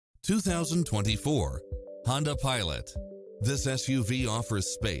2024 Honda Pilot. This SUV offers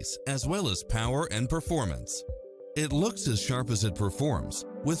space as well as power and performance. It looks as sharp as it performs,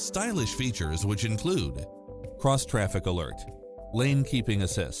 with stylish features which include cross-traffic alert, lane keeping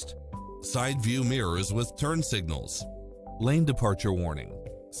assist, side view mirrors with turn signals, lane departure warning,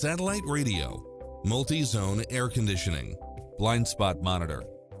 satellite radio, multi-zone air conditioning, blind spot monitor,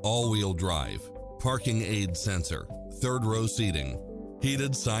 all-wheel drive, parking aid sensor, third row seating,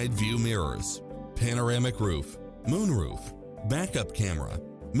 heated side view mirrors, panoramic roof, moonroof, backup camera,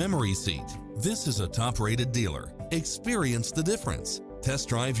 memory seat. This is a top-rated dealer. Experience the difference. Test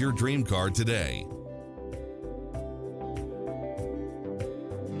drive your dream car today.